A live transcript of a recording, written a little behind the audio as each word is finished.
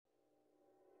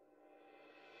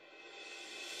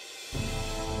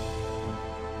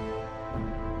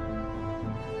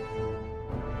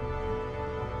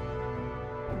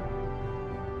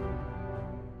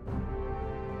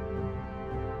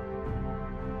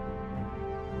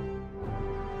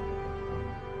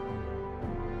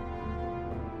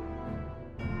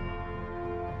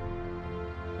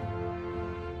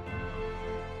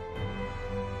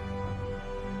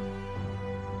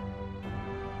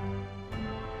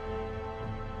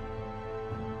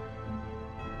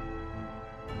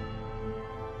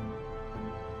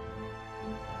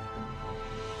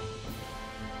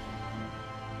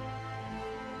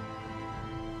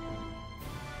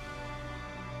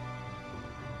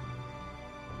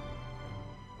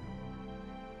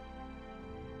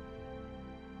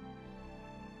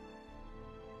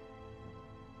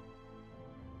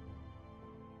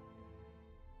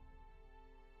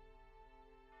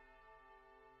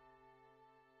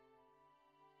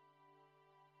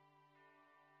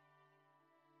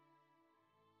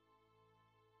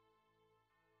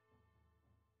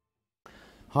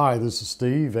Hi, this is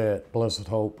Steve at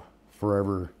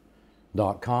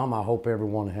blessedhopeforever.com. I hope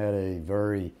everyone had a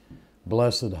very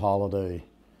blessed holiday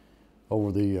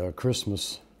over the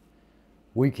Christmas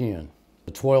weekend.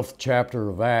 The 12th chapter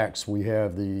of Acts, we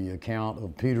have the account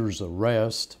of Peter's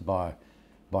arrest by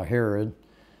Herod.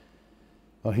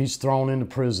 He's thrown into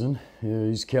prison.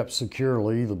 He's kept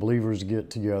securely. The believers get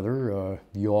together.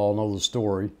 You all know the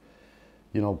story.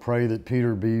 Pray that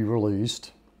Peter be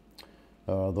released.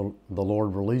 The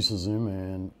Lord releases him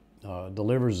and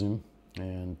delivers him,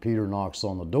 and Peter knocks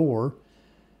on the door,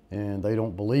 and they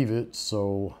don't believe it,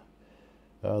 so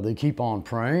they keep on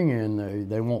praying, and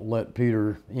they won't let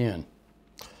Peter in.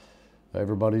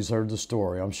 Everybody's heard the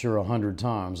story, I'm sure 100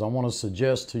 times. I want to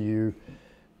suggest to you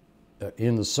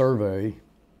in the survey,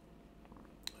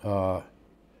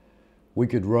 we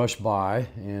could rush by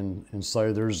and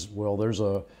say there's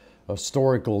a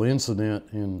historical incident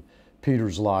in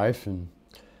Peter's life, and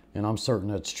I'm certain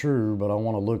that's true, but I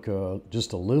want to look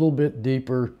just a little bit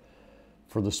deeper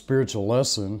for the spiritual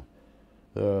lesson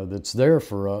that's there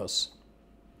for us.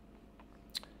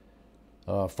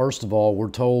 First of all, we're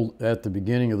told at the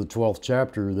beginning of the 12th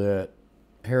chapter that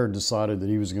Herod decided that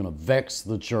he was going to vex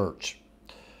the church.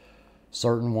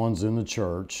 Certain ones in the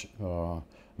church. The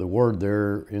word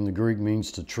there in the Greek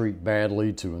means to treat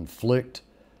badly, to inflict,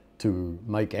 to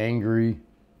make angry.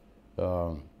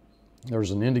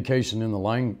 There's an indication in the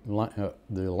language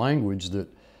that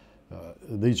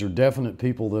these are definite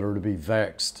people that are to be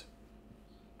vexed.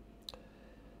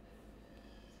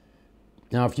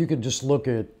 Now, if you could just look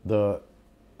at the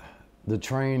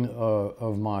train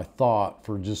of my thought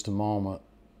for just a moment,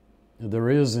 there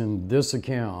is in this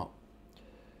account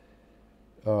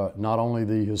not only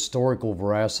the historical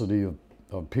veracity of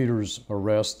Peter's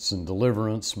arrests and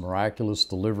deliverance, miraculous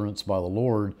deliverance by the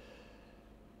Lord,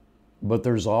 but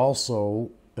there's also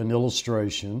an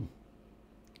illustration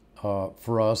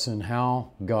for us in how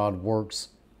God works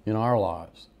in our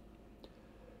lives.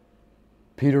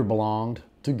 Peter belonged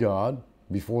to God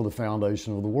before the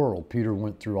foundation of the world. Peter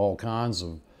went through all kinds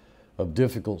of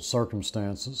difficult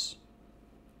circumstances.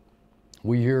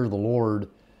 We hear the Lord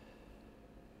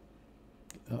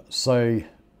say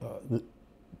that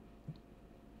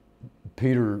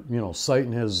Peter,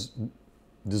 Satan has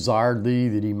desired thee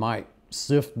that he might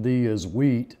sift thee as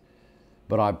wheat,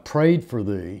 but I prayed for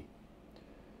thee.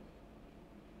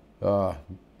 Now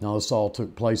this all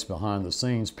took place behind the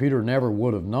scenes. Peter never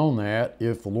would have known that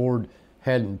if the Lord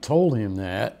hadn't told him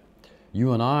that.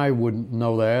 You and I wouldn't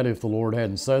know that if the Lord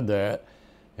hadn't said that.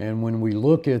 And when we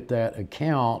look at that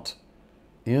account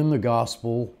in the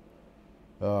gospel,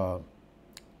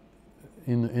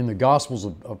 in the Gospels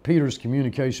of Peter's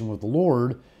communication with the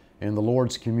Lord and the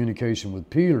Lord's communication with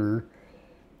Peter,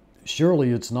 surely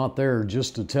it's not there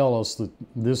just to tell us that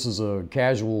this is a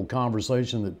casual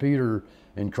conversation that Peter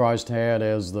and Christ had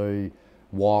as they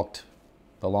walked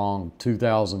along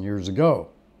 2,000 years ago.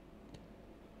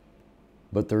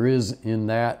 But there is in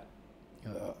that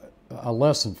a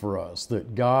lesson for us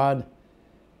that God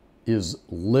is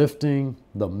lifting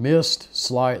the mist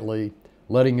slightly,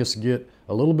 letting us get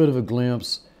a little bit of a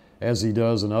glimpse, as he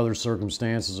does in other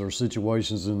circumstances or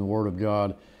situations in the Word of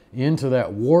God, into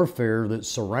that warfare that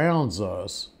surrounds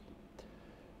us.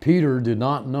 Peter did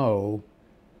not know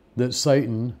that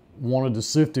Satan wanted to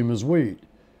sift him as wheat.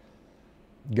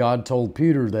 God told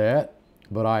Peter that,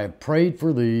 but I have prayed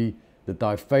for thee that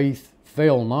thy faith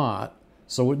fail not,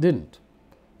 so it didn't.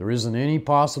 There isn't any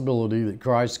possibility that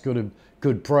Christ could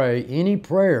pray any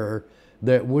prayer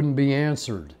that wouldn't be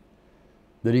answered,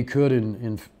 that he could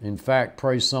in fact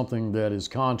pray something that is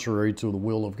contrary to the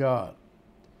will of God.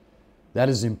 That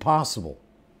is impossible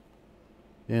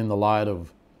in the light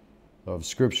of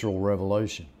scriptural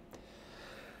revelation.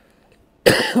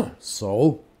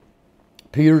 So,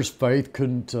 Peter's faith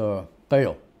couldn't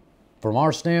fail. From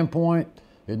our standpoint,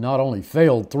 it not only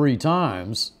failed 3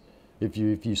 times. If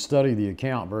you study the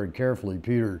account very carefully,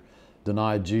 Peter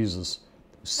denied Jesus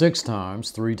 6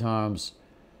 times, 3 times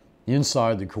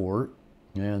inside the court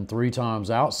and 3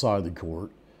 times outside the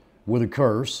court with a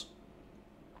curse.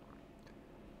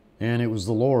 And it was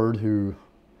the Lord who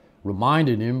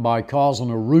reminded him by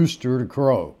causing a rooster to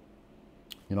crow.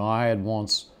 I had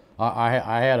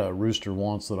a rooster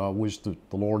once that I wished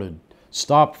that the Lord had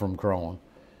stopped from crowing,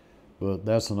 but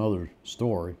that's another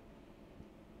story.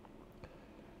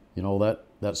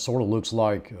 That sort of looks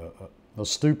like a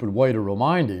stupid way to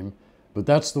remind him, but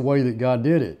that's the way that God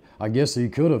did it. I guess he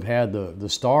could have had the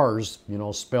stars,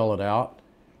 spell it out.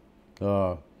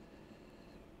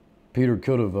 Peter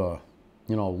could have,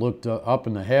 looked up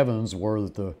in the heavens where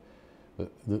the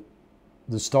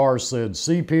stars said,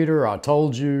 "See, Peter, I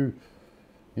told you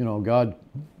You know, God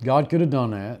could have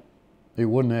done that. It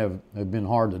wouldn't have been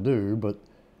hard to do,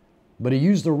 but he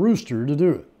used a rooster to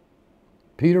do it.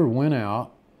 Peter went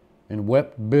out and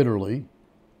wept bitterly,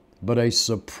 but a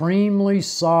supremely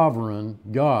sovereign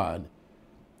God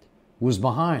was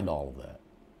behind all of that.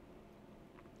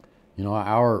 You know,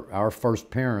 our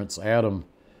first parents, Adam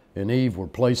and Eve, were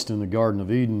placed in the Garden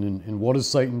of Eden, and what does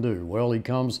Satan do? Well, he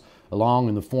comes along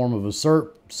in the form of a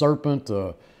serpent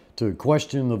to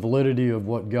question the validity of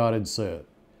what God had said,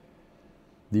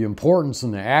 the importance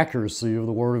and the accuracy of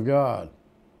the Word of God.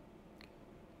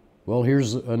 Well,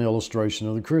 here's an illustration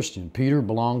of the Christian. Peter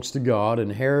belongs to God,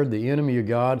 and Herod, the enemy of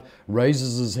God,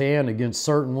 raises his hand against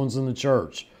certain ones in the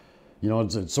church. You know,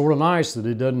 it's sort of nice that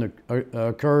it doesn't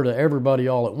occur to everybody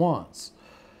all at once.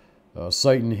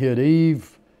 Satan hit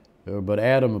Eve, but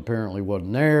Adam apparently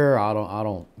wasn't there. I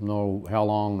don't know how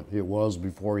long it was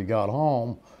before he got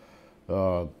home,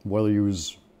 whether he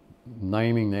was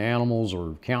naming the animals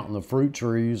or counting the fruit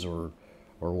trees or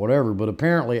whatever. But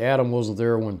apparently Adam wasn't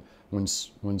there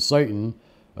when Satan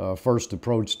first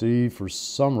approached Eve for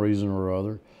some reason or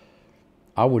other.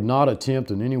 I would not attempt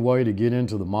in any way to get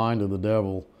into the mind of the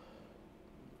devil.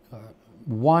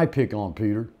 Why pick on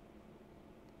Peter?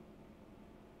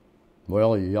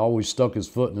 Well, he always stuck his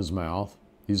foot in his mouth.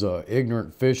 He's an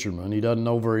ignorant fisherman. He doesn't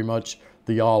know very much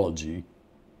theology.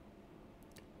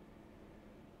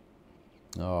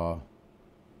 You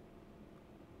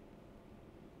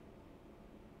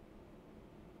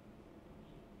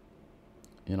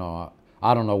know,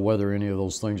 I don't know whether any of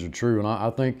those things are true, and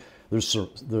I think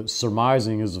the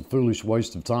surmising is a foolish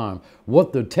waste of time.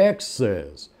 What the text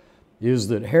says is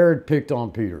that Herod picked on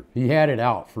Peter. He had it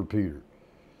out for Peter.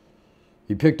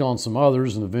 He picked on some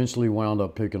others and eventually wound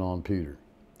up picking on Peter.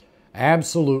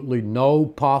 Absolutely no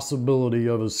possibility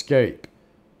of escape.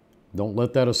 Don't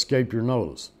let that escape your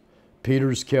notice.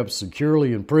 Peter's kept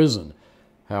securely in prison.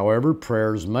 However,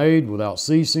 prayers made without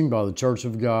ceasing by the church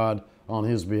of God on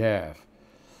his behalf.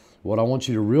 What I want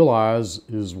you to realize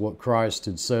is what Christ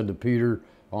had said to Peter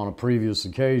on a previous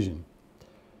occasion.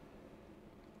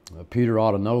 Peter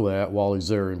ought to know that while he's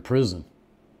there in prison.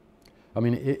 I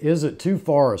mean, is it too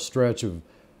far a stretch of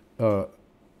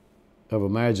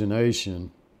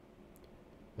imagination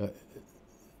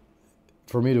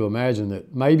for me to imagine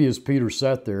that maybe as Peter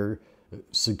sat there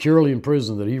securely in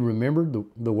prison that he remembered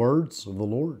the words of the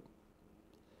Lord?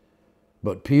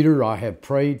 But Peter, I have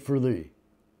prayed for thee.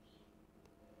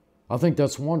 I think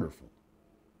that's wonderful.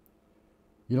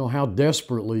 You know how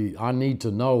desperately I need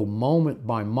to know moment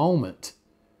by moment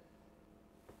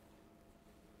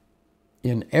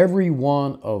in every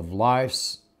one of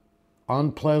life's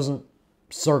unpleasant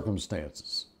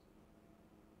circumstances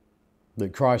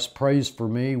that Christ prays for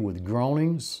me with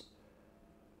groanings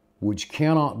which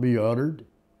cannot be uttered.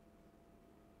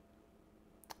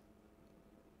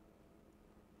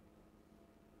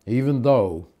 Even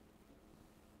though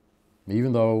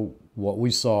what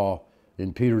we saw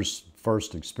in Peter's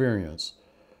first experience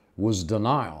was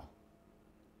denial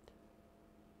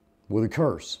with a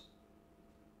curse.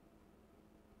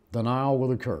 Denial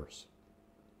with a curse.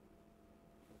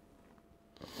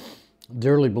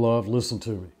 Dearly beloved, listen to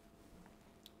me.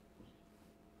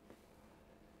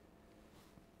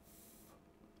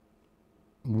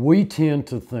 We tend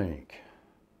to think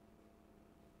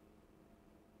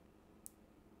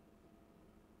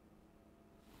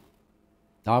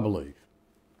I believe,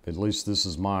 at least this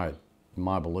is my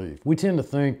belief, we tend to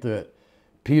think that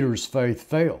Peter's faith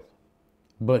failed,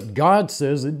 but God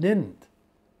says it didn't.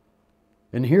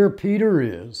 And here Peter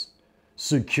is,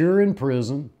 secure in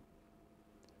prison,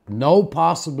 no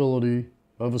possibility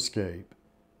of escape.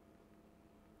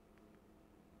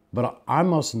 But I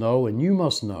must know, and you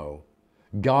must know,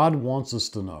 God wants us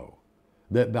to know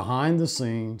that behind the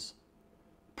scenes,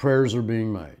 prayers are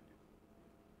being made.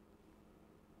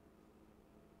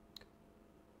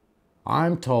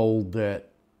 I'm told that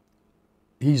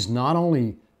he's not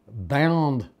only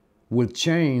bound with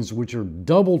chains which are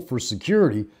doubled for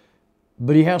security,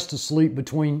 but he has to sleep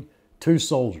between two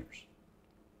soldiers.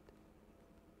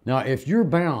 Now, if you're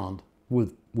bound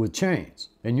with chains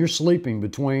and you're sleeping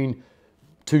between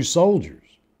two soldiers,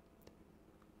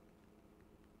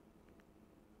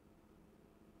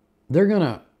 they're going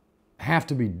to have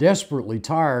to be desperately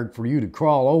tired for you to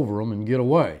crawl over them and get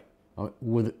away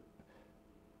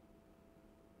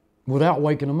without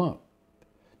waking them up.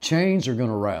 Chains are going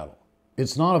to rattle.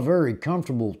 It's not a very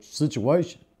comfortable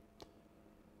situation,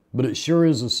 but it sure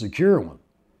is a secure one.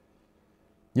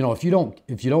 You know, if you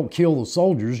don't kill the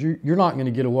soldiers, you're not going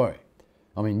to get away.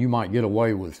 I mean, you might get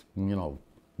away with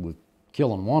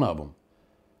killing one of them,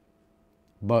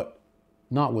 but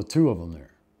not with two of them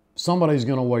there. Somebody's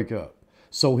going to wake up.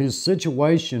 So his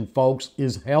situation, folks,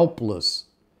 is helpless.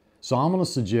 So I'm going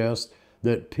to suggest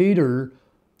that Peter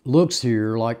looks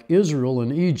here like Israel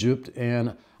in Egypt,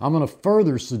 and I'm going to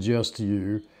further suggest to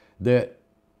you that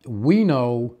we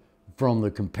know from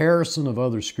the comparison of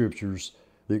other scriptures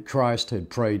that Christ had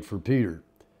prayed for Peter.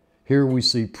 Here we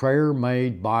see prayer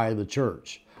made by the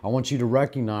church. I want you to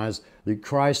recognize that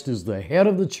Christ is the head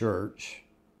of the church.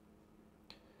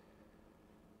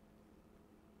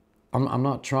 I'm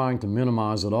not trying to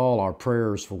minimize at all our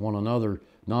prayers for one another,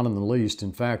 not in the least.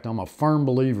 In fact, I'm a firm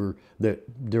believer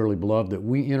that, dearly beloved, that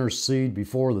we intercede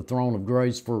before the throne of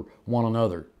grace for one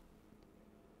another.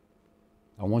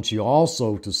 I want you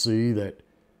also to see that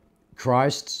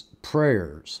Christ's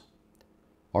prayers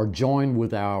are joined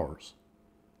with ours.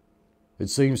 It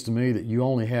seems to me that you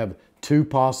only have two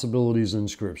possibilities in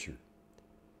Scripture.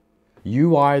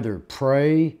 You either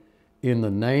pray in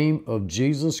the name of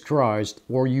Jesus Christ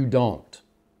or you don't.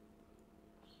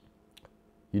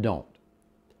 You don't.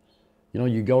 You know,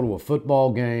 you go to a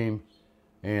football game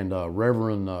and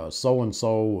Reverend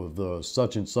so-and-so of the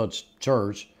such and such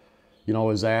church, you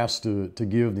know, is asked to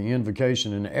give the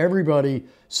invocation, and everybody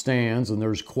stands and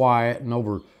there's quiet, and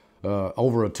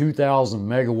over a 2,000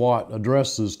 megawatt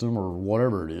address system or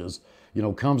whatever it is, you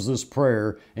know, comes this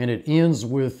prayer, and it ends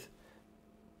with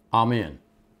Amen.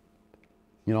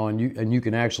 You know, and you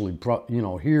can actually, you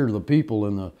know, hear the people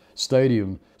in the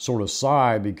stadium sort of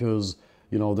sigh because,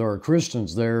 you know, there are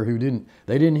Christians there who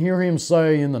didn't hear him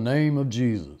say in the name of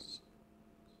Jesus.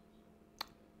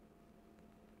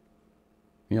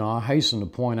 You know, I hasten to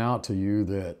point out to you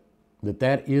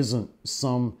that isn't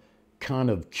some kind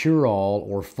of cure-all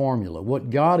or formula. What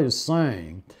God is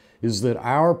saying is that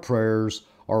our prayers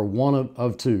are one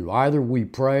of two. Either we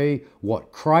pray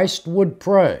what Christ would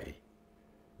pray,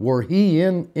 were he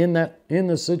in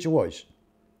the situation,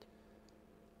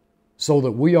 so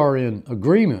that we are in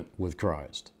agreement with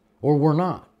Christ, or we're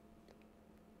not.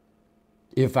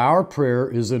 If our prayer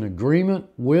is in agreement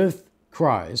with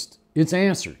Christ, it's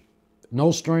answered.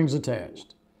 No strings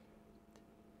attached.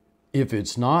 If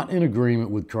it's not in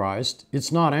agreement with Christ,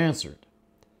 it's not answered.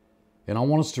 And I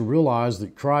want us to realize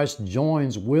that Christ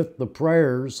joins with the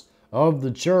prayers of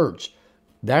the church.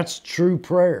 That's true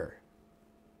prayer.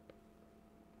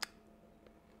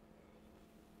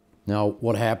 Now,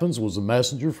 what happens was a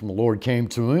messenger from the Lord came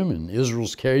to him. In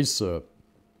Israel's case,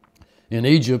 in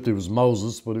Egypt, it was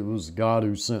Moses, but it was God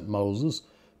who sent Moses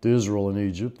to Israel in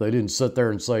Egypt. They didn't sit there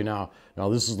and say, now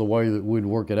this is the way that we'd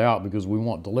work it out because we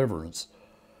want deliverance.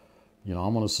 You know,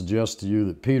 I'm going to suggest to you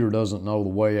that Peter doesn't know the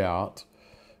way out.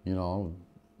 You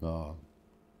know,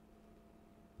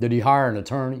 did he hire an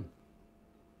attorney?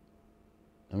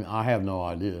 I mean, I have no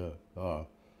idea.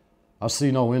 I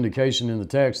see no indication in the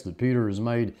text that Peter has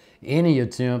made any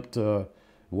attempt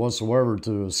whatsoever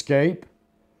to escape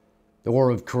or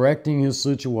of correcting his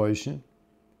situation.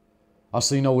 I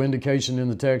see no indication in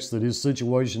the text that his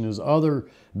situation is other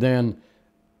than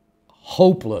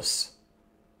hopeless.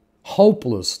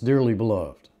 Hopeless, dearly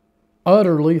beloved.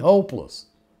 Utterly hopeless.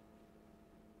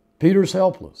 Peter's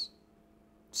helpless.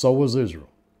 So was Israel.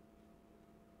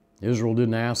 Israel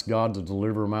didn't ask God to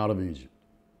deliver him out of Egypt.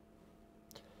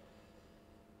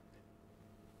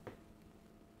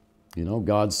 You know,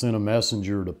 God sent a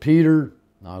messenger to Peter.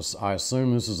 I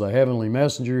assume this is a heavenly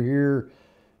messenger here,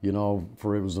 you know,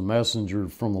 for it was a messenger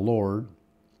from the Lord.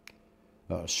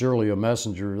 Surely a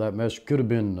messenger, that messenger could have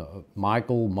been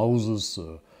Michael, Moses,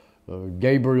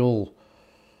 Gabriel.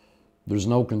 There's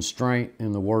no constraint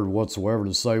in the word whatsoever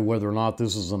to say whether or not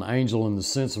this is an angel in the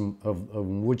sense of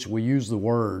which we use the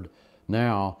word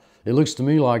now. It looks to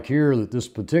me like here that this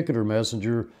particular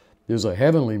messenger is a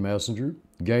heavenly messenger,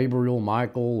 Gabriel,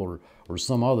 Michael, or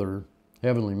some other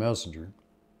heavenly messenger.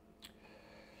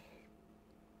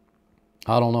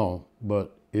 I don't know,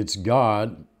 but it's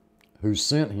God who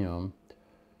sent him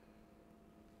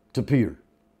to Peter.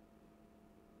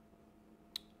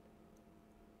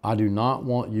 I do not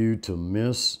want you to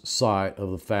miss sight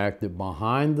of the fact that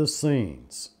behind the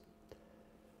scenes,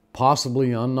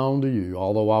 possibly unknown to you,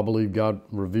 although I believe God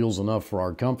reveals enough for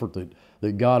our comfort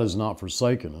that God has not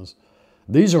forsaken us,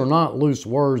 these are not loose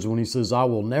words when he says, I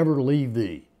will never leave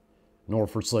thee nor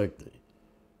forsake thee.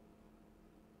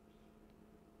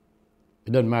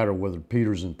 It doesn't matter whether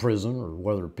Peter's in prison or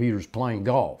whether Peter's playing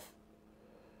golf,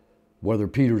 whether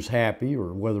Peter's happy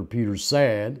or whether Peter's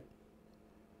sad.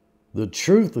 The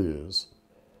truth is,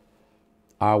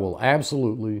 I will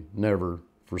absolutely never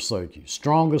forsake you.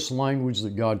 Strongest language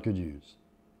that God could use.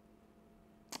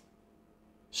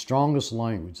 Strongest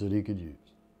language that he could use.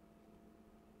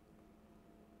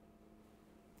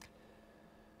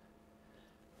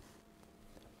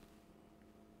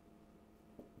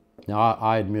 Now,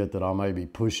 I admit that I may be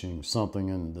pushing something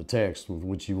in the text with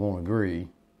which you won't agree,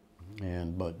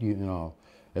 but you know,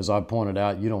 as I pointed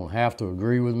out, you don't have to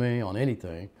agree with me on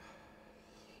anything.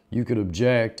 You could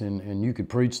object, and you could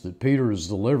preach that Peter is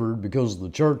delivered because the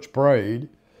church prayed.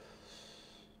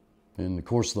 And of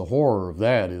course, the horror of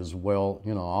that is, well,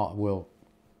 you know,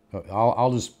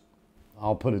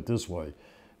 I'll put it this way.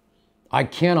 I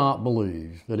cannot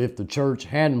believe that if the church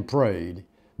hadn't prayed,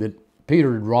 that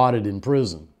Peter had rotted in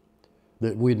prison,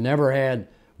 that we'd never had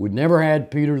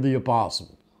Peter the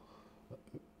apostle.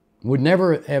 We'd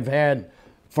never have had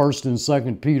 1st and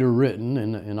 2nd Peter written,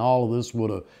 and all of this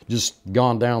would have just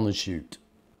gone down the chute.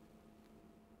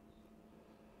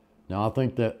 Now, I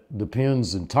think that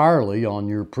depends entirely on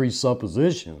your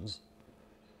presuppositions.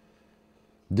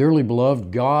 Dearly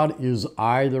beloved, God is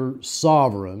either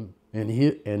sovereign, and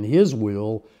His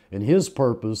will and His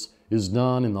purpose is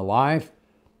done in the life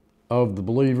of the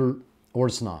believer, or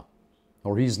it's not.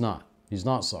 Or He's not. He's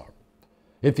not sovereign.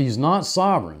 If He's not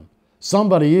sovereign,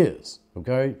 somebody is.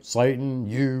 Okay? Satan,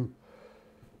 you.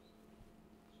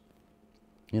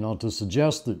 You know, to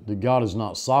suggest that God is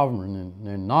not sovereign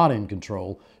and not in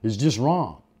control is just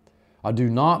wrong. I do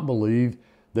not believe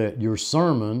that your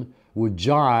sermon would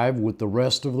jive with the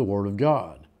rest of the Word of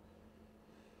God.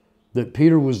 That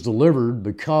Peter was delivered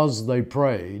because they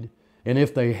prayed, and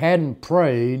if they hadn't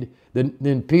prayed,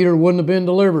 then Peter wouldn't have been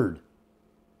delivered.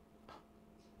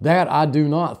 That I do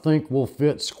not think will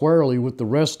fit squarely with the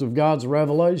rest of God's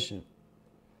revelation.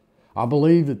 I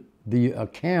believe that the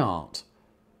account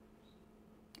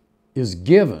is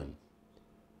given,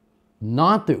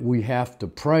 not that we have to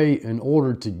pray in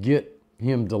order to get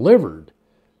him delivered,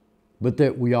 but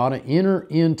that we ought to enter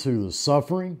into the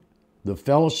suffering, the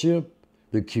fellowship,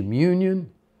 the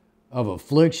communion of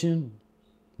affliction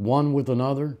one with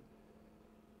another.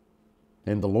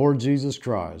 And the Lord Jesus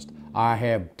Christ, I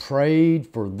have prayed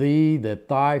for thee that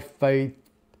thy faith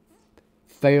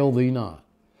fail thee not.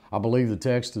 I believe the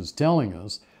text is telling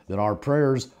us that our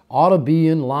prayers ought to be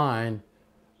in line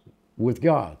with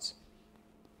God's.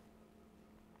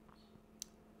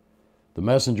 The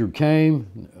messenger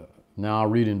came, now I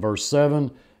read in verse 7,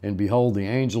 and behold, the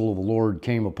angel of the Lord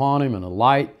came upon him, and a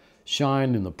light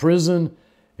shined in the prison,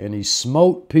 and he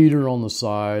smote Peter on the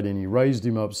side, and he raised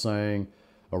him up, saying,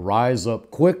 Arise up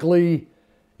quickly,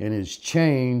 and his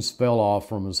chains fell off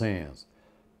from his hands.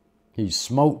 He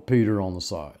smote Peter on the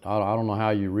side. I don't know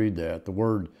how you read that. The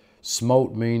word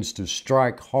smote means to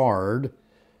strike hard,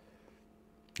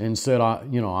 and said, I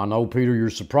know, Peter, you're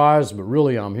surprised, but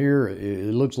really I'm here.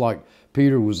 It looks like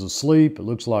Peter was asleep. It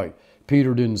looks like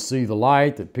Peter didn't see the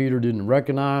light, that Peter didn't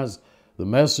recognize the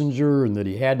messenger, and that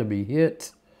he had to be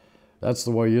hit. That's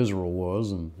the way Israel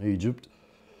was in Egypt.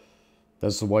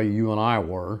 That's the way you and I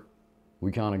were.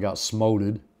 We kind of got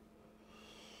smoted.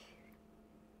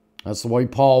 That's the way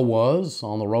Paul was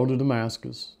on the road to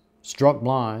Damascus, struck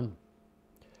blind.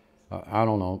 I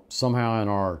don't know, somehow in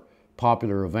our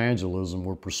popular evangelism,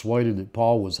 we're persuaded that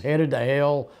Paul was headed to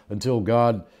hell until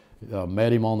God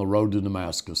met him on the road to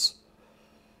Damascus.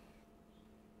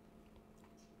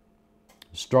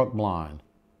 Struck blind.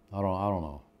 I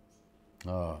don't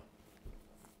know.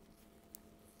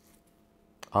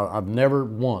 I've never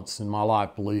once in my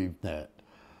life believed that.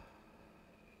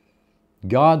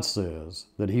 God says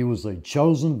that he was a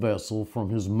chosen vessel from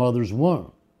his mother's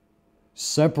womb,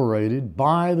 separated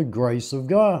by the grace of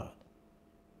God.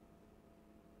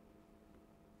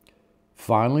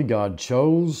 Finally, God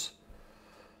chose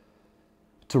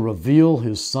to reveal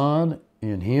his Son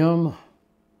in him,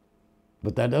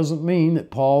 but that doesn't mean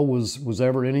that Paul was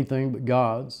ever anything but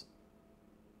God's.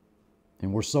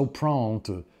 And we're so prone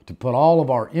to put all of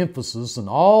our emphasis and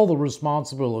all the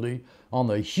responsibility on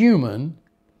the human,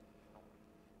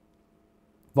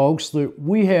 folks, that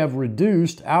we have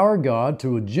reduced our God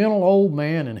to a gentle old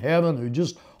man in heaven who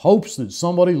just hopes that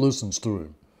somebody listens to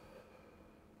him.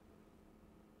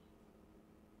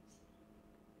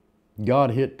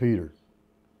 God hit Peter,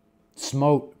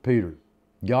 smote Peter.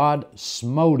 God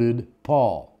smoted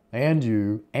Paul and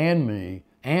you and me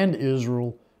and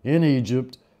Israel in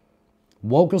Egypt,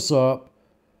 woke us up.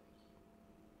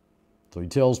 So he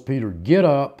tells Peter, get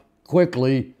up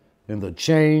quickly, and the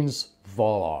chains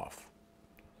fall off.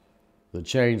 The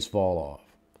chains fall off.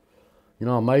 You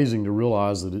know, amazing to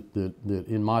realize that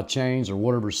in my chains or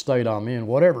whatever state I'm in,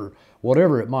 whatever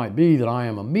it might be, that I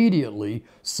am immediately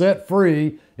set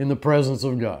free in the presence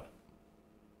of God.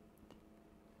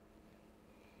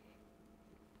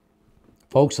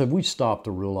 Folks, have we stopped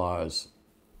to realize,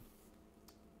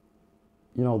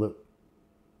 that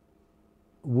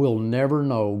we'll never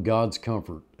know God's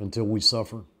comfort until we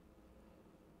suffer?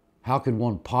 How could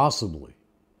one possibly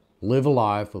live a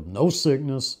life of no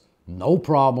sickness, no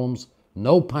problems,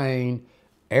 no pain,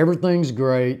 everything's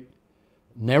great,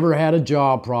 never had a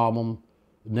job problem,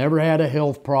 never had a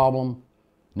health problem,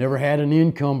 never had an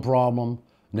income problem,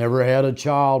 never had a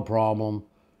child problem.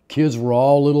 Kids were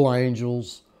all little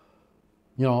angels.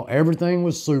 You know, everything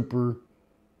was super.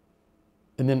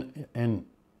 And then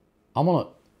I'm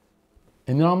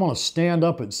gonna stand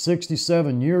up at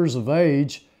 67 years of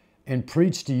age and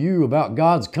preach to you about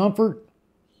God's comfort.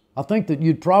 I think that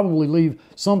you'd probably leave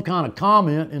some kind of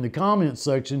comment in the comment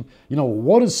section. You know,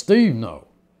 what does Steve know?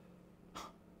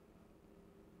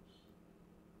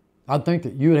 I think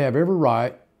that you would have every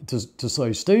right to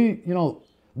say, Steve, you know,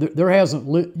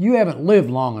 you haven't lived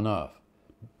long enough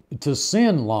to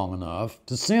sin long enough,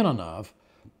 to sin enough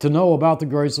to know about the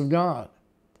grace of God.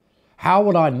 How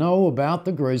would I know about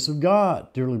the grace of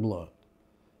God, dearly beloved?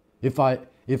 If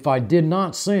I did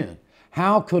not sin,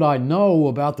 how could I know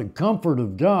about the comfort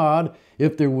of God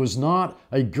if there was not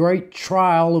a great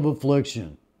trial of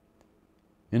affliction?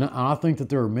 And I think that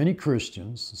there are many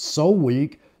Christians so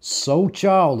weak, so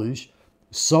childish,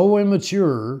 so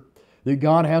immature that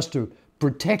God has to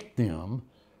protect them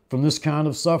from this kind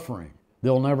of suffering.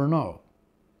 They'll never know.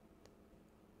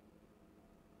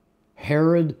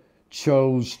 Herod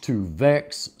chose to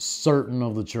vex certain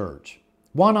of the church.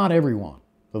 Why not everyone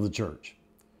of the church?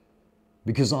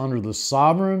 Because under the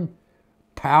sovereign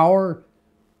power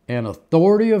and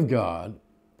authority of God,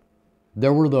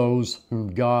 there were those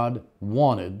whom God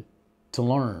wanted to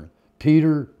learn.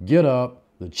 Peter, get up,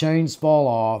 the chains fall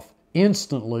off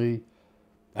instantly.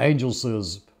 Angel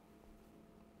says,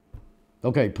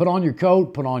 okay, put on your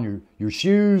coat, put on your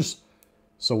shoes.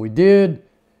 So he did.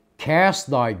 Cast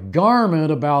thy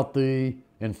garment about thee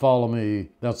and follow me.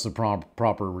 That's the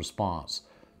proper response.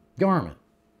 Garment.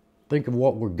 Think of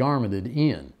what we're garmented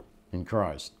in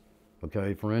Christ.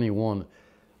 Okay, for any one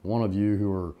of you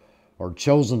who are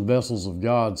chosen vessels of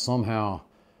God, somehow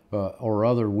or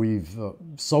other, we've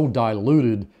so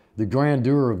diluted the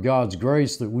grandeur of God's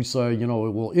grace that we say, you know,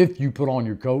 well, if you put on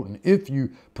your coat and if you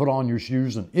put on your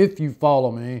shoes and if you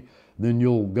follow me, then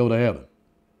you'll go to heaven.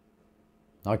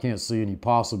 I can't see any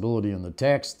possibility in the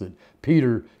text that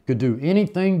Peter could do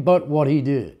anything but what he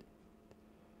did.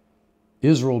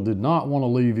 Israel did not want to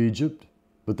leave Egypt,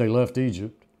 but they left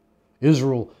Egypt.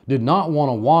 Israel did not want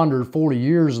to wander 40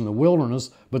 years in the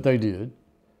wilderness, but they did.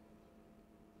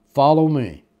 Follow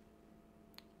me.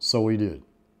 So he did.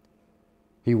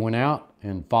 He went out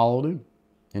and followed him,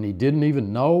 and he didn't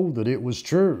even know that it was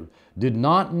true. Did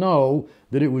not know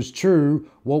that it was true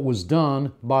what was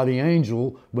done by the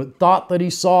angel, but thought that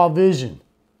he saw a vision.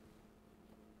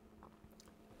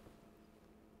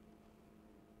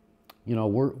 You know,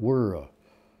 we're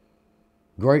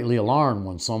greatly alarmed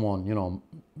when someone, you know,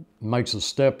 makes a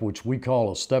step which we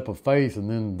call a step of faith, and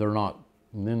then they're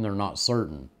not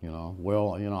certain. You know,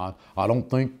 well, you know, I don't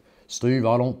think, Steve,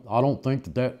 I don't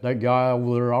think that guy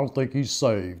over there, I don't think he's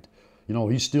saved. You know,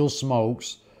 he still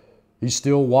smokes. He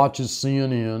still watches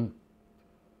CNN.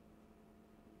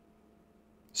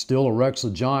 Still erects a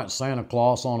giant Santa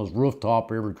Claus on his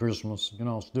rooftop every Christmas. You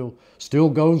know, still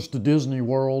goes to Disney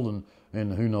World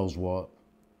and who knows what.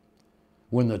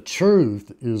 When the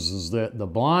truth is that the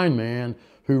blind man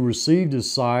who received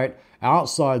his sight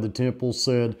outside the temple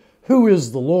said, "Who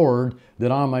is the Lord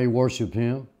that I may worship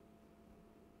him?"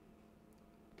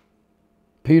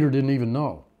 Peter didn't even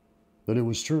know that it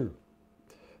was true.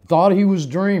 Thought he was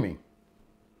dreaming.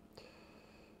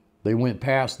 They go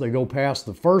past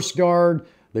the first guard,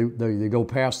 they go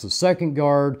past the second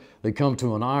guard, they come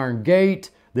to an iron gate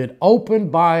that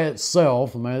opened by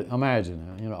itself. Imagine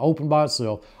that, you know, opened by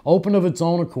itself, opened of its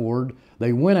own accord.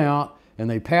 They went out and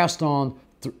they passed on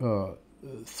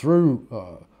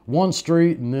through one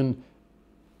street, and then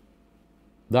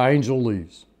the angel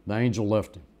leaves. The angel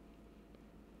left him.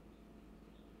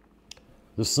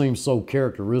 This seems so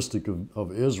characteristic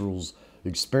of Israel's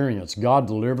experience. God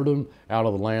delivered them out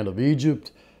of the land of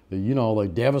Egypt. You know, they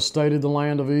devastated the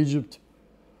land of Egypt.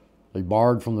 They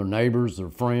borrowed from their neighbors, their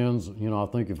friends. You know, I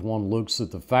think if one looks at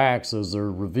the facts as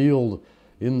they're revealed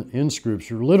in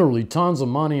Scripture, literally tons of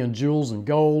money and jewels and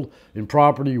gold and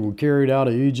property were carried out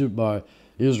of Egypt by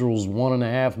Israel's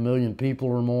 1.5 million people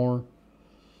or more.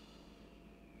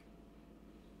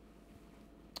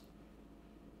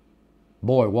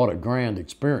 Boy, what a grand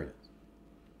experience.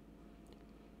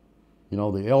 You know,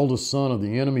 the eldest son of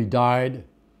the enemy died.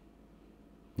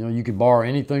 You know, you could borrow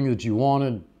anything that you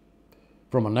wanted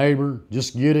from a neighbor.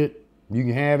 Just get it. You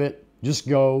can have it. Just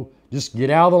go. Just get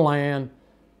out of the land.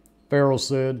 Pharaoh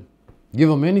said, give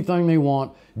them anything they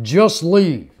want. Just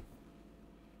leave.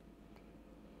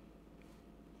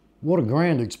 What a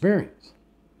grand experience.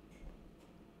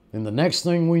 And the next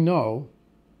thing we know,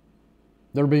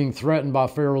 they're being threatened by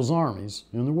Pharaoh's armies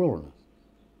in the wilderness.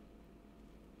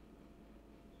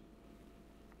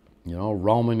 You know,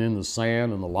 roaming in the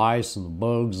sand, and the lice and the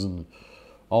bugs and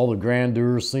all the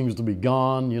grandeur seems to be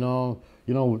gone. You know,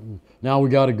 now we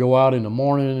got to go out in the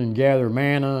morning and gather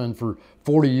manna, and for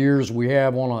 40 years we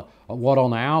have what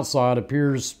on the outside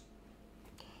appears,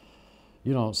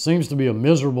 seems to be a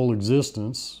miserable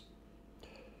existence.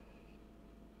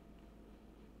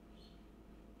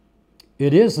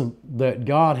 It isn't that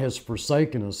God has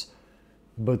forsaken us,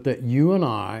 but that you and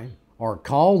I are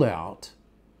called out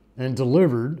and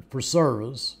delivered for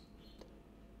service.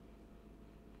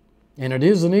 And it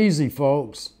isn't easy,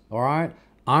 folks, all right?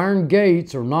 Iron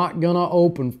gates are not going to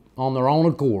open on their own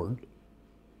accord.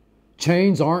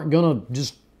 Chains aren't going to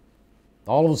just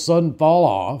all of a sudden fall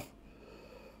off.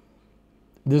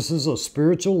 This is a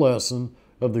spiritual lesson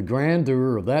of the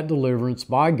grandeur of that deliverance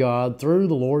by God through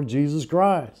the Lord Jesus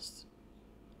Christ.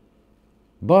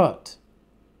 But,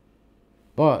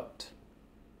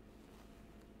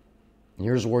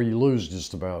 here's where you lose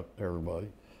just about everybody.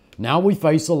 Now we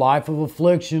face a life of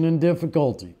affliction and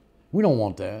difficulty. We don't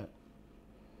want that.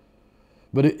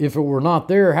 But if it were not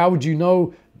there, how would you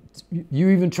know you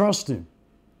even trust Him?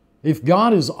 If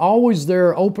God is always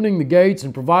there opening the gates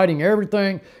and providing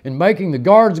everything and making the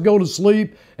guards go to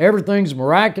sleep, everything's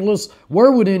miraculous,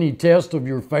 where would any test of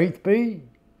your faith be?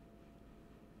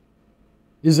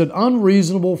 Is it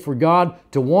unreasonable for God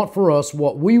to want for us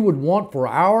what we would want for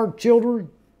our children?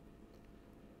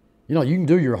 You can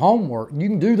do your homework. You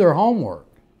can do their homework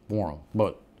for them,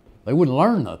 but they wouldn't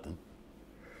learn nothing.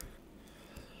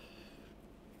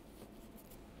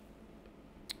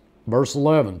 Verse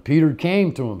 11, Peter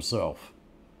came to himself.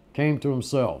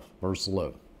 Verse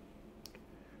 11.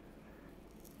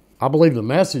 I believe the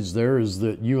message there is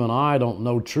that you and I don't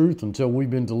know truth until we've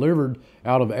been delivered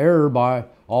out of error by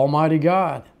Almighty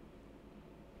God.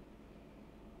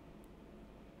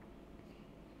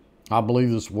 I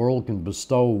believe this world can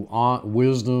bestow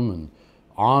wisdom and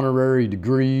honorary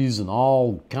degrees and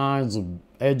all kinds of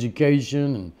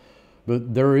education,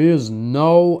 but there is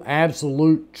no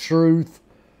absolute truth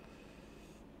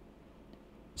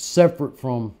separate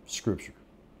from Scripture,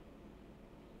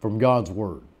 from God's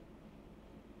Word.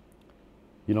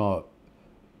 A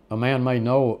man may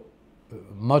know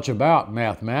much about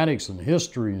mathematics and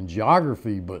history and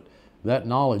geography, but that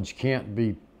knowledge can't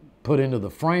be put into the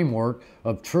framework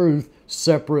of truth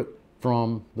separate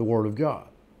from the Word of God.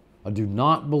 I do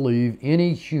not believe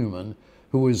any human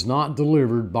who is not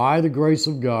delivered by the grace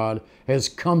of God has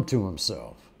come to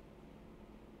himself.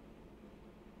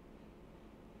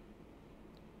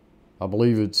 I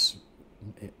believe it's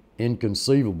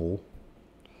inconceivable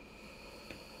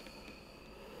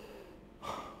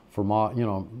for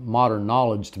modern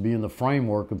knowledge to be in the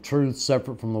framework of truth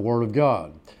separate from the Word of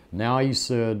God. Now he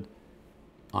said,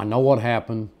 I know what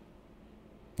happened.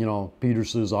 Peter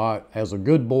says, as a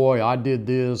good boy, I did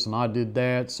this and I did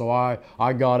that, so I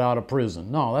got out of prison.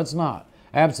 No, that's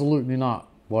absolutely not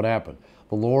what happened.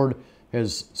 The Lord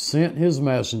has sent His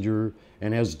messenger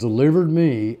and has delivered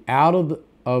me out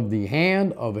of the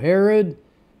hand of Herod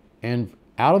and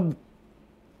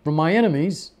from my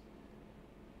enemies,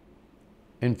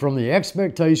 and from the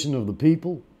expectation of the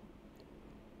people,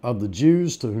 of the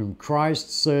Jews to whom Christ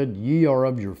said, ye are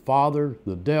of your father,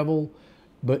 the devil,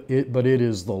 but it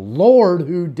is the Lord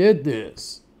who did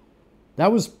this.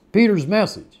 That was Peter's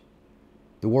message.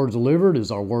 The word delivered is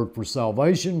our word for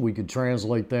salvation. We could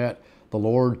translate that, the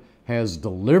Lord has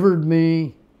delivered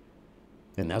me,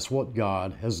 and that's what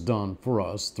God has done for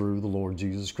us through the Lord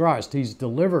Jesus Christ. He's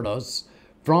delivered us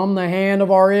from the hand of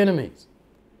our enemies.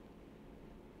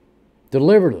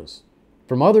 Delivered us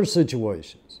from other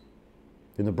situations.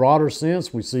 In the broader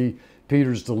sense, we see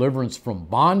Peter's deliverance from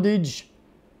bondage.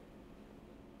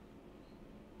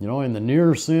 In the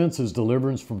nearer sense, his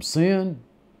deliverance from sin.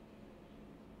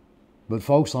 But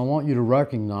folks, I want you to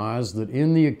recognize that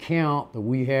in the account that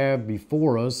we have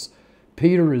before us,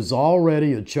 Peter is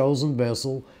already a chosen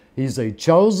vessel. He's a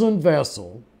chosen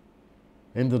vessel,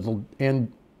 and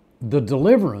the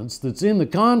deliverance that's in the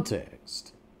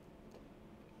context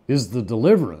is the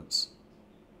deliverance,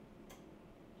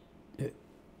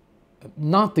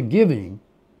 not the giving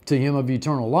to him of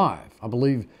eternal life. I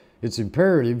believe it's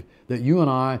imperative that you and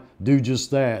I do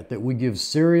just that we give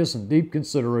serious and deep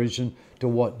consideration to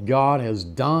what God has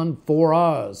done for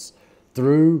us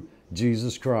through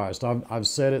Jesus Christ. I've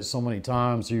said it so many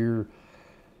times here.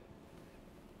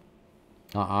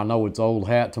 I know it's old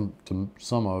hat to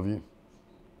some of you.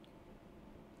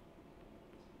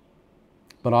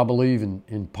 But I believe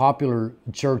in popular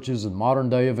churches and modern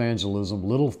day evangelism,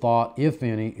 little thought, if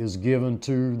any, is given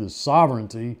to the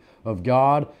sovereignty of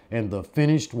God and the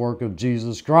finished work of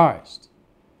Jesus Christ.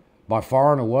 By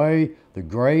far and away, the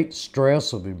great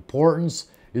stress of importance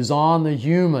is on the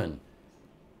human,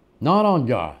 not on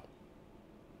God.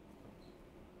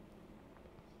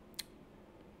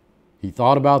 He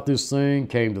thought about this thing,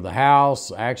 came to the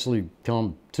house, actually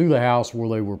come to the house where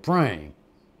they were praying.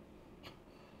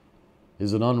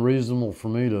 Is it unreasonable for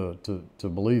me to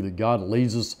believe that God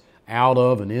leads us out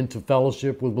of and into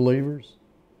fellowship with believers?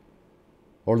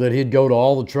 Or that He'd go to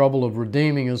all the trouble of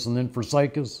redeeming us and then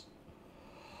forsake us?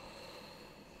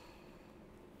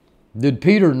 Did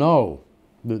Peter know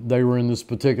that they were in this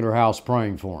particular house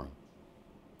praying for him?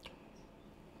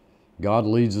 God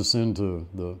leads us into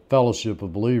the fellowship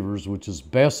of believers, which is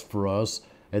best for us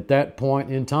at that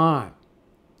point in time.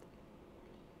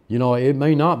 You know, it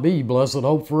may not be blessed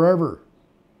hope forever.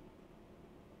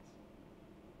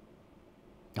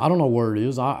 I don't know where it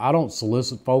is. I don't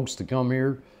solicit folks to come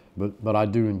here, but I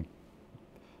do,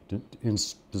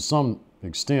 to some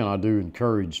extent, I do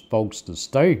encourage folks to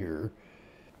stay here.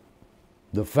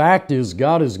 The fact is,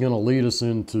 God is going to lead us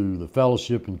into the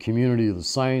fellowship and community of the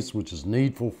saints, which is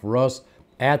needful for us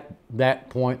at that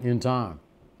point in time.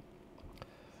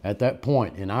 At that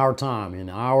point in our time, in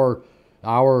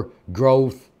our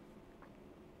growth,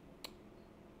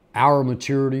 our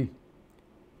maturity,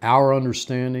 our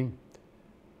understanding.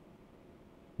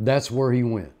 That's where He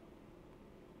went.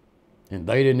 And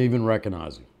they didn't even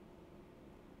recognize Him.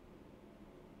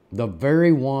 The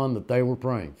very one that they were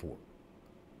praying for.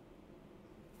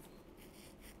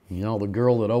 You know, the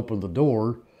girl that opened the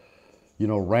door, you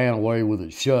know, ran away with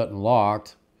it shut and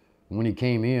locked. When he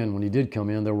came in, when he did come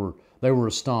in, they were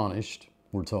astonished,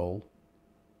 we're told.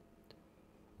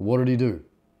 What did He do?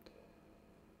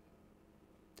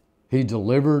 He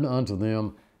delivered unto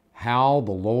them how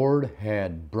the Lord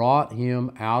had brought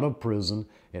him out of prison.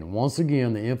 And once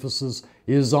again, the emphasis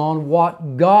is on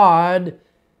what God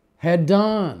had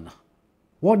done.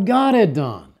 What God had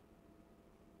done.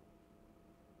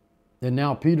 And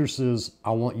now Peter says, I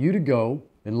want you to go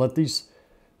and let these,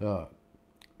 and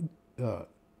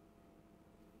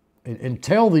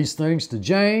tell these things to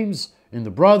James and the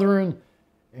brethren.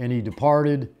 And he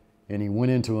departed and he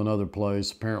went into another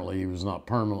place. Apparently he was not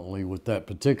permanently with that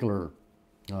particular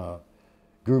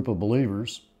group of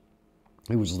believers.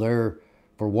 He was there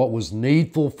for what was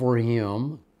needful for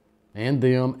him and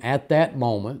them at that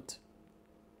moment.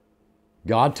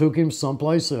 God took him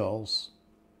someplace else.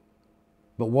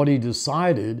 But what he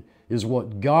decided is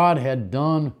what God had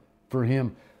done for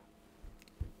him.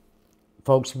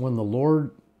 Folks, when the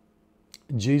Lord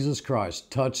Jesus Christ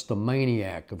touched the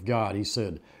maniac of God, He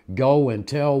said, go and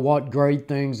tell what great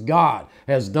things God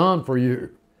has done for you.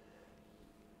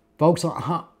 Folks,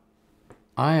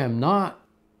 I'm not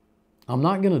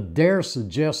going to dare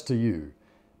suggest to you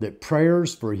that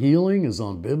prayers for healing is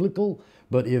unbiblical,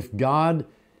 but if God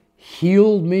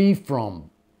healed me from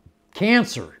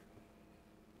cancer,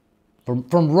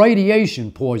 from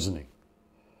radiation poisoning,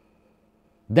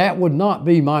 that would not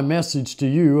be my message to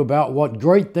you about what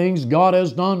great things God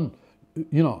has done.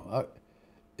 You know,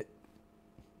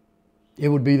 it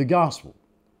would be the gospel.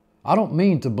 I don't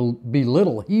mean to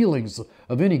belittle healings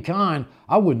of any kind.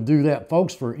 I wouldn't do that,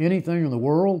 folks, for anything in the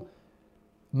world.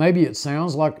 Maybe it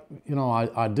sounds like, you know,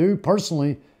 I do.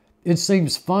 Personally, it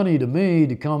seems funny to me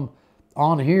to come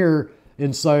on here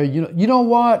and say, you know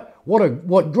what?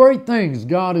 What great things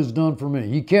God has done for me.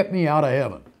 He kept me out of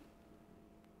heaven.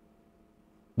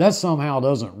 That somehow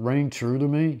doesn't ring true to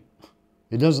me.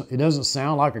 It doesn't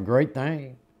sound like a great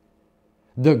thing.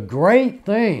 The great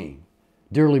thing,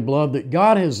 dearly beloved, that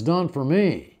God has done for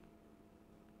me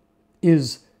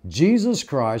is Jesus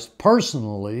Christ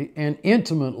personally and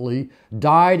intimately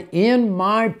died in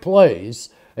my place,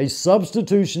 a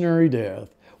substitutionary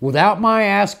death, without my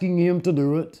asking Him to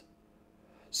do it,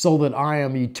 so that I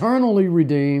am eternally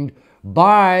redeemed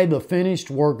by the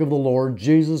finished work of the Lord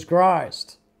Jesus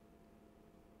Christ.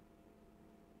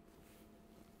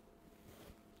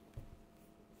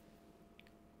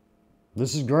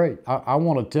 This is great. I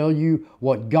want to tell you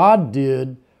what God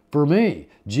did for me.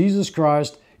 Jesus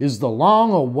Christ is the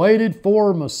long-awaited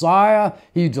for Messiah.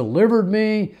 He delivered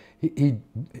me. He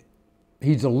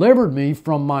delivered me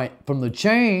from the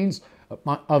chains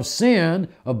of sin,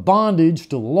 of bondage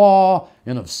to the law,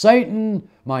 and of Satan,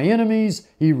 my enemies.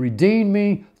 He redeemed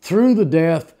me through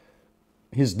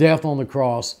His death on the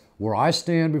cross, where I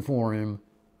stand before Him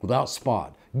without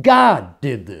spot. God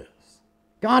did this.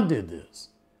 God did this.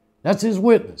 That's His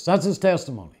witness. That's His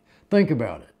testimony. Think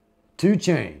about it. 2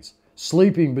 chains,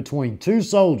 sleeping between 2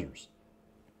 soldiers.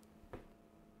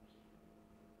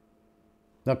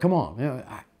 Now, come on.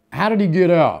 How did he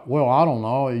get out? Well, I don't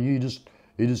know. It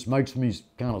just makes me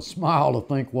kind of smile to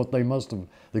think what they must have,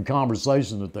 the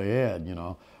conversation that they had, you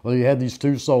know. Well, you had these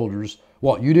two soldiers.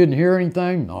 What, you didn't hear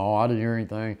anything? No, I didn't hear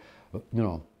anything. You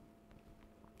know,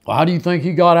 well, how do you think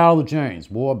he got out of the chains?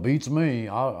 Boy, it beats me.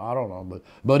 I don't know,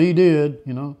 but he did,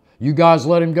 you know. You guys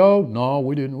let him go? No,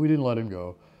 we didn't. We didn't let him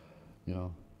go. You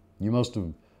know, you must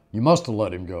have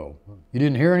let him go. You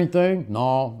didn't hear anything?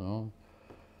 No.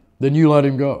 Then you let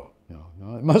him go. You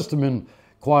know, it must have been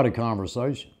quite a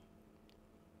conversation.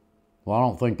 Well, I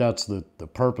don't think that's the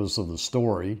purpose of the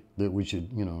story, that we should,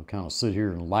 you know, kind of sit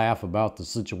here and laugh about the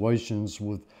situations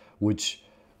with which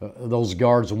those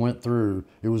guards went through.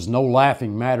 It was no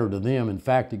laughing matter to them. In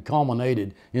fact, it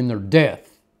culminated in their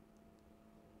death.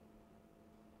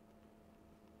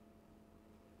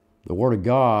 The Word of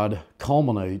God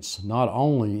culminates not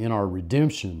only in our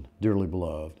redemption, dearly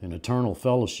beloved, in eternal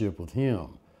fellowship with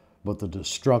Him, but the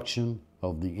destruction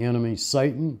of the enemy,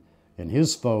 Satan, and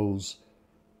his foes.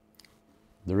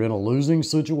 They're in a losing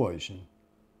situation.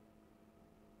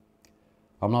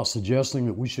 I'm not suggesting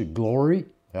that we should glory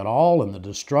at all in the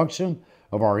destruction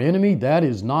of our enemy. That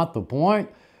is not the point.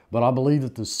 But I believe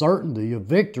that the certainty of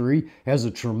victory has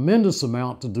a tremendous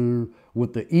amount to do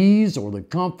with the ease or the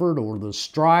comfort or the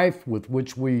strife with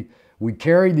which we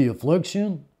carry the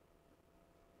affliction.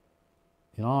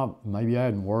 You know, maybe I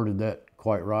hadn't worded that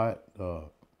quite right or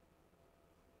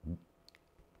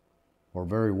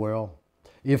very well.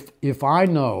 If I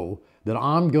know that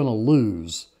I'm going to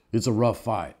lose, it's a rough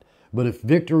fight. But if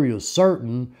victory is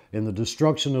certain and the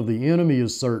destruction of the enemy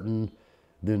is certain,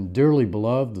 then, dearly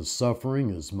beloved, the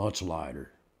suffering is much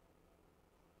lighter.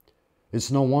 It's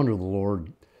no wonder the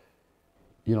Lord,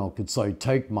 you know, could say,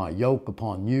 "Take my yoke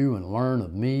upon you and learn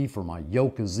of me, for my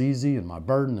yoke is easy and my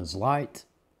burden is light."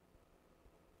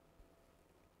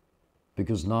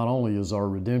 Because not only is our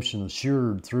redemption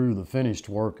assured through the finished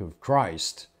work of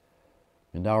Christ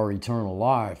and our eternal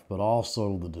life, but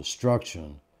also the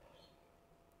destruction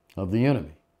of the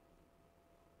enemy.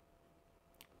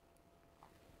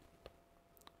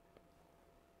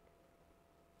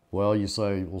 Well, you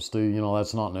say, well, Steve, you know,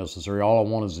 that's not necessary. All I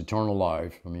want is eternal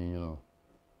life. I mean, you know,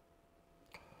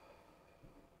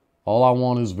 all I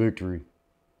want is victory.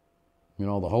 You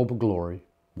know, the hope of glory.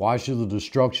 Why should the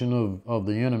destruction of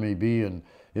the enemy be in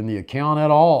the account at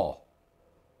all?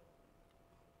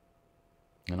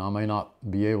 And I may not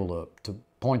be able to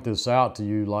point this out to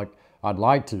you like I'd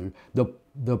like to.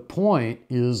 The point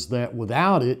is that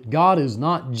without it, God is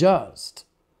not just.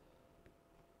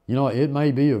 You know, it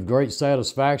may be of great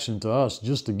satisfaction to us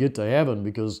just to get to heaven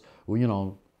because, well, you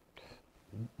know,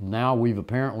 now we've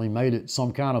apparently made it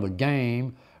some kind of a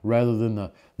game rather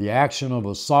than the action of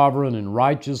a sovereign and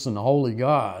righteous and holy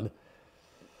God.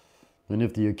 And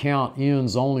if the account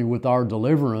ends only with our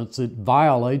deliverance, it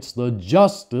violates the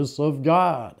justice of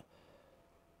God,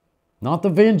 not the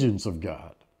vengeance of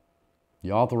God.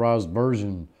 The Authorized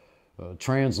Version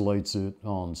translates it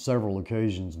on several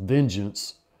occasions,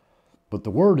 vengeance, but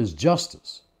the word is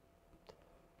justice.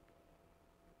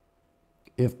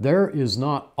 If there is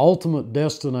not ultimate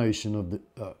destination of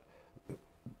the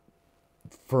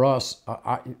for us,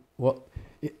 well,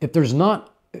 if there's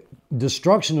not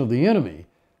destruction of the enemy,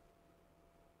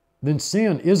 then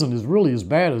sin isn't really as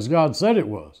bad as God said it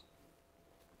was.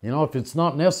 You know, if it's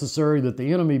not necessary that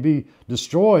the enemy be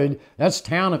destroyed, that's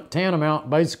tantamount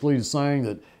basically to saying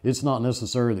that it's not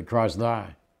necessary that Christ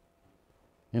die.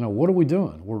 You know, what are we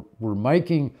doing? We're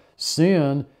making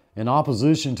sin in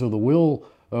opposition to the will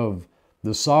of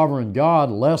the sovereign God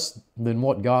less than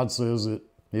what God says it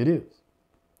is.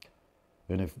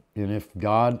 And if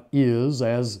God is,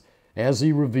 as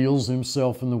He reveals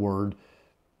Himself in the Word,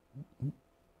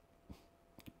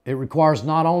 it requires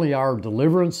not only our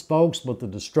deliverance, folks, but the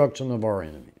destruction of our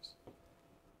enemies.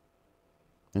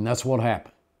 And that's what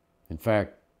happened. In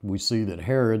fact, we see that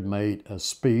Herod made a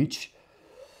speech,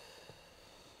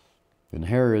 and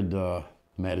Herod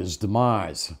met his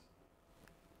demise.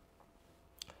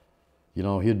 You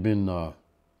know, he'd been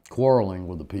quarreling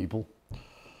with the people.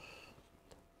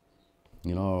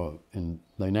 You know, and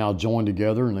they now joined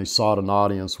together and they sought an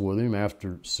audience with him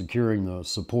after securing the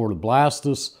support of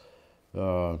Blastus.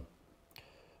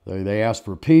 They asked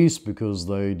for peace because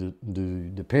they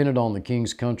depended on the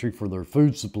king's country for their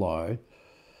food supply.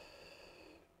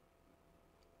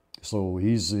 So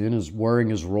he's wearing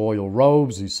his royal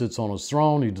robes. He sits on his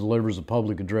throne. He delivers a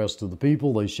public address to the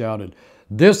people. They shouted,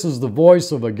 "This is the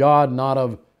voice of a God, not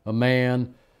of a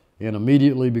man." And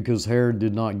immediately, because Herod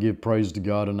did not give praise to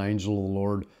God, an angel of the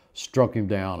Lord struck him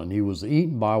down, and he was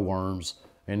eaten by worms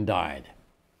and died.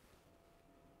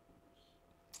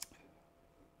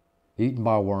 eaten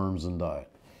by worms and died.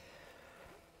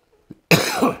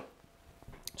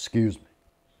 Excuse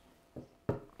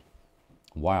me.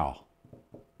 Wow.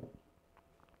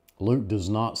 Luke does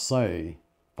not say,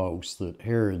 folks, that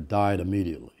Herod died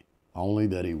immediately, only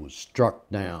that he was struck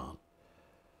down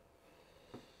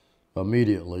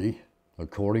immediately,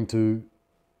 according to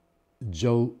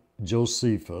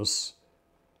Josephus.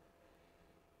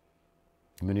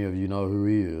 Many of you know who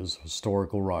he is,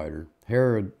 historical writer.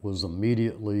 Herod was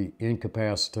immediately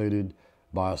incapacitated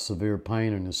by a severe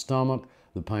pain in his stomach.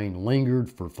 The pain lingered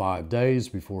for 5 days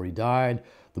before he died.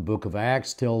 The book of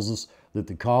Acts tells us that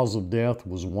the cause of death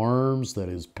was worms, that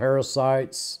is,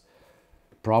 parasites,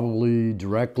 probably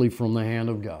directly from the hand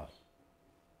of God.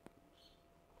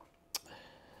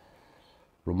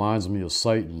 Reminds me of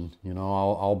Satan. You know,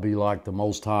 I'll be like the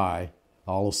Most High.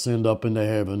 I'll ascend up into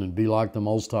heaven and be like the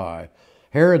Most High.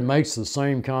 Herod makes the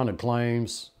same kind of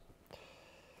claims.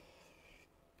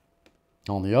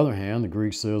 On the other hand, the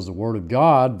Greek says the Word of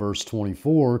God, verse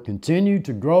 24, continued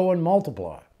to grow and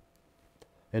multiply.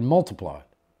 And multiplied.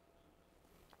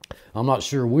 I'm not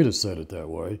sure we'd have said it that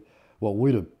way. What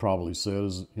we'd have probably said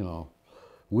is, you know,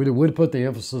 we'd have put the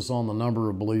emphasis on the number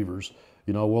of believers.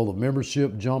 You know, well, the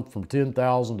membership jumped from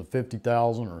 10,000 to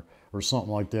 50,000 or something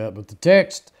like that. But the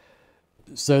text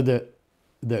said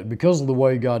that because of the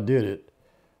way God did it,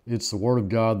 it's the Word of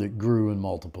God that grew and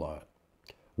multiplied.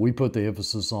 We put the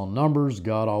emphasis on numbers.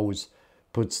 God always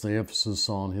puts the emphasis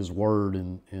on His Word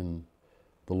in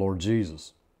the Lord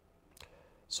Jesus.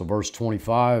 So verse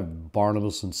 25,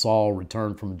 Barnabas and Saul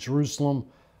returned from Jerusalem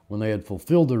when they had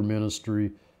fulfilled their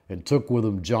ministry and took with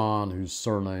them John, whose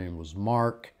surname was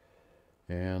Mark.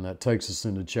 And that takes us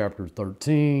into chapter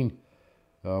 13,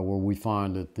 where we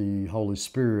find that the Holy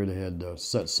Spirit had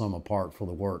set some apart for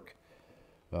the work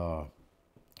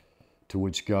to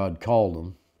which God called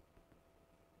them.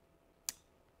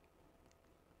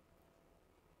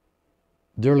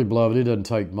 Dearly beloved, it doesn't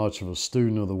take much of a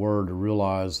student of the Word to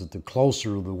realize that the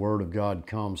closer the Word of God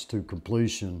comes to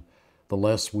completion, the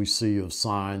less we see of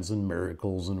signs and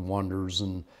miracles and wonders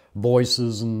and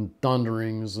voices and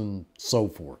thunderings and so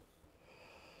forth.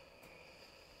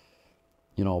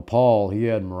 You know, Paul, he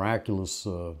had miraculous,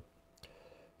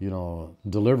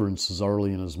 deliverances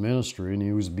early in his ministry, and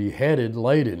he was beheaded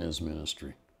late in his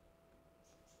ministry.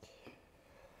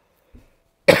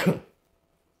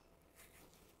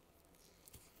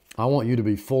 I want you to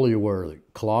be fully aware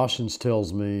that Colossians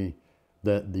tells me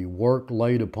that the work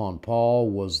laid upon Paul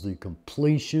was the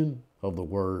completion of the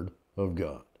Word of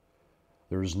God.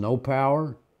 There is no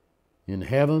power in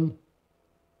heaven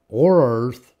or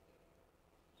earth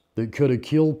that could have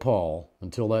killed Paul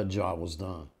until that job was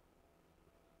done.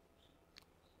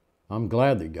 I'm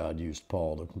glad that God used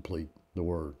Paul to complete the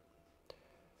Word.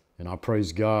 And I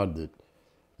praise God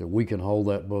that we can hold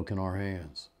that book in our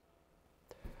hands.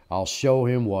 I'll show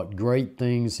him what great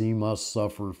things he must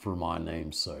suffer for my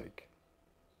name's sake.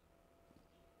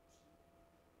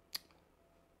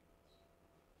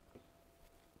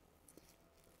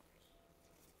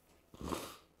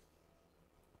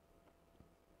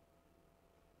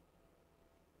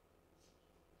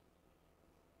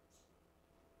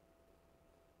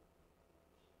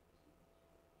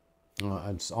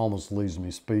 It almost leaves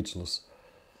me speechless.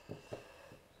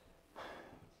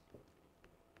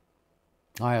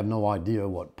 I have no idea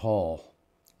what Paul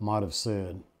might have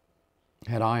said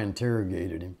had I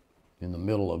interrogated him in the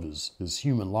middle of his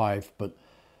human life, but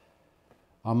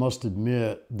I must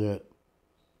admit that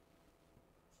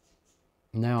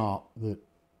now that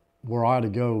were I to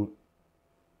go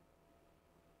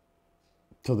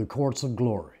to the courts of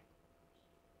glory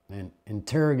and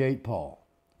interrogate Paul,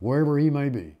 wherever he may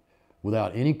be,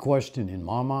 without any question in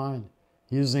my mind,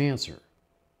 his answer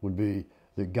would be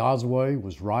that God's way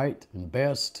was right and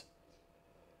best,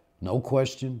 no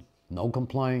question, no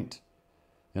complaint,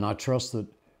 and I trust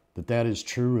that is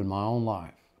true in my own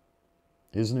life.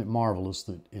 Isn't it marvelous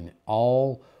that in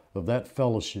all of that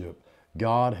fellowship,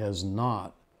 God has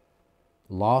not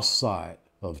lost sight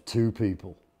of two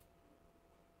people?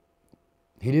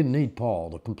 He didn't need Paul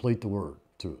to complete the Word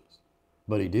to us,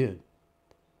 but he did.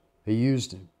 He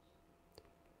used him.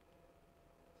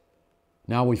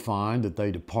 Now we find that they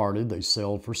departed, they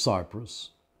sailed for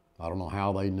Cyprus. I don't know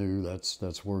how they knew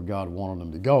that's where God wanted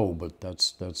them to go, but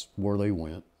that's where they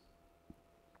went.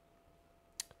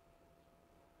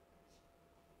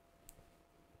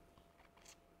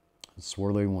 That's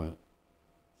where they went.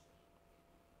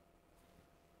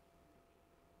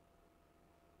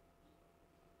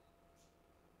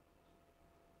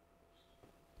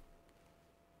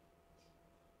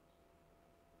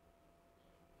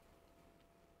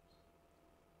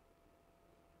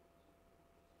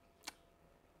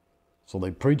 So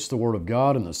they preached the word of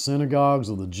God in the synagogues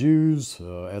of the Jews.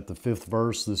 At the 5th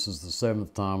verse, this is the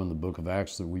 7th time in the book of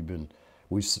Acts that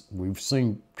we've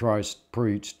seen Christ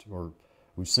preached, or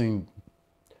we've seen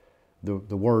the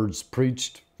words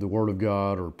preached, the word of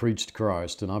God, or preached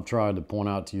Christ. And I've tried to point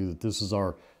out to you that this is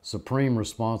our supreme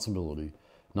responsibility,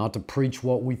 not to preach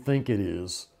what we think it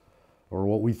is or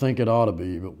what we think it ought to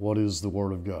be, but what is the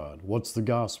word of God? What's the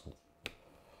gospel?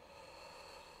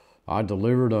 I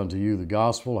delivered unto you the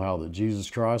gospel, how that Jesus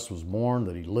Christ was born,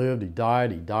 that he lived, he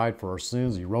died for our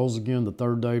sins, he rose again the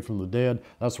 3rd day from the dead.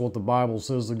 That's what the Bible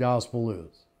says the gospel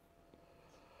is.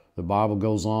 The Bible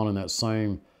goes on in that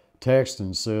same text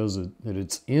and says that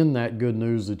it's in that good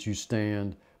news that you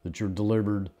stand, that you're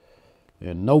delivered.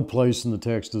 And no place in the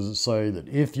text does it say that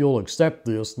if you'll accept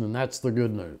this, then that's the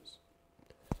good news.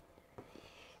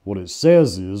 What it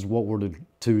says is what we're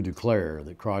to declare,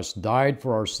 that Christ died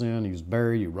for our sin, he was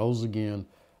buried, he rose again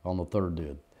on the third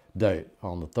day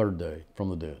from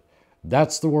the dead.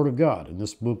 That's the word of God, and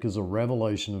this book is a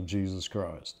revelation of Jesus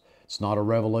Christ. It's not a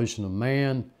revelation of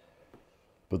man,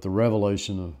 but the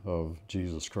revelation of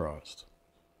Jesus Christ.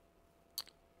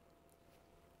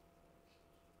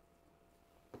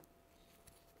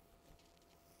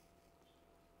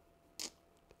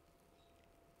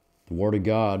 The Word of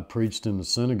God preached in the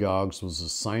synagogues was the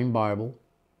same Bible,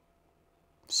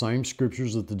 same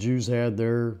scriptures that the Jews had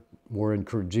there, wherein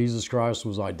Jesus Christ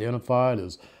was identified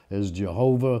as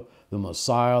Jehovah, the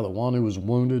Messiah, the one who was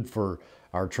wounded for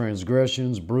our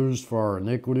transgressions, bruised for our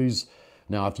iniquities.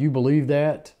 Now, if you believe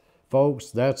that,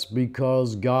 folks, that's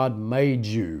because God made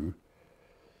you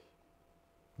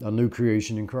a new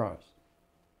creation in Christ.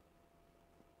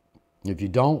 If you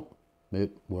don't,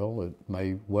 it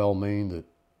may well mean that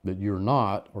you're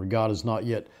not, or God has not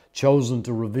yet chosen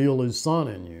to reveal his Son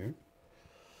in you.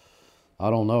 I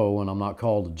don't know, and I'm not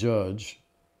called to judge.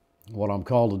 What I'm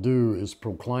called to do is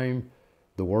proclaim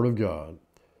the Word of God.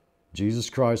 Jesus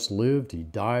Christ lived, he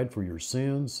died for your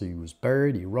sins, he was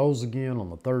buried, he rose again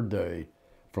on the 3rd day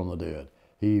from the dead.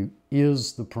 He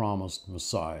is the promised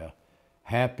Messiah.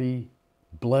 Happy,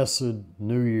 blessed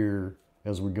New Year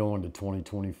as we go into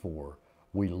 2024.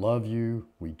 We love you,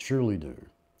 we truly do.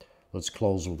 Let's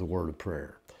close with a word of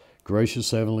prayer.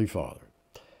 Gracious Heavenly Father,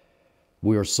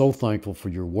 we are so thankful for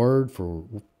your word,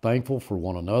 thankful for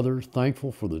one another,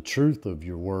 thankful for the truth of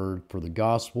your word, for the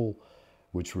gospel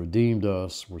which redeemed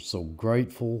us. We're so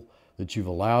grateful that you've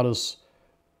allowed us,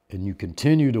 and you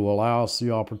continue to allow us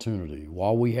the opportunity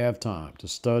while we have time to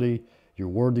study your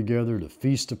word together, to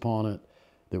feast upon it,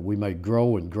 that we may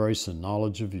grow in grace and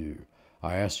knowledge of you.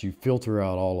 I ask you filter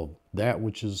out all of that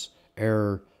which is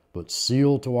error, but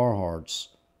seal to our hearts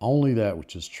only that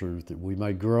which is truth, that we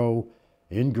may grow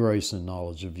in grace and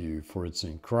knowledge of you. For it's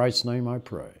in Christ's name I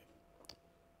pray.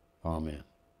 Amen.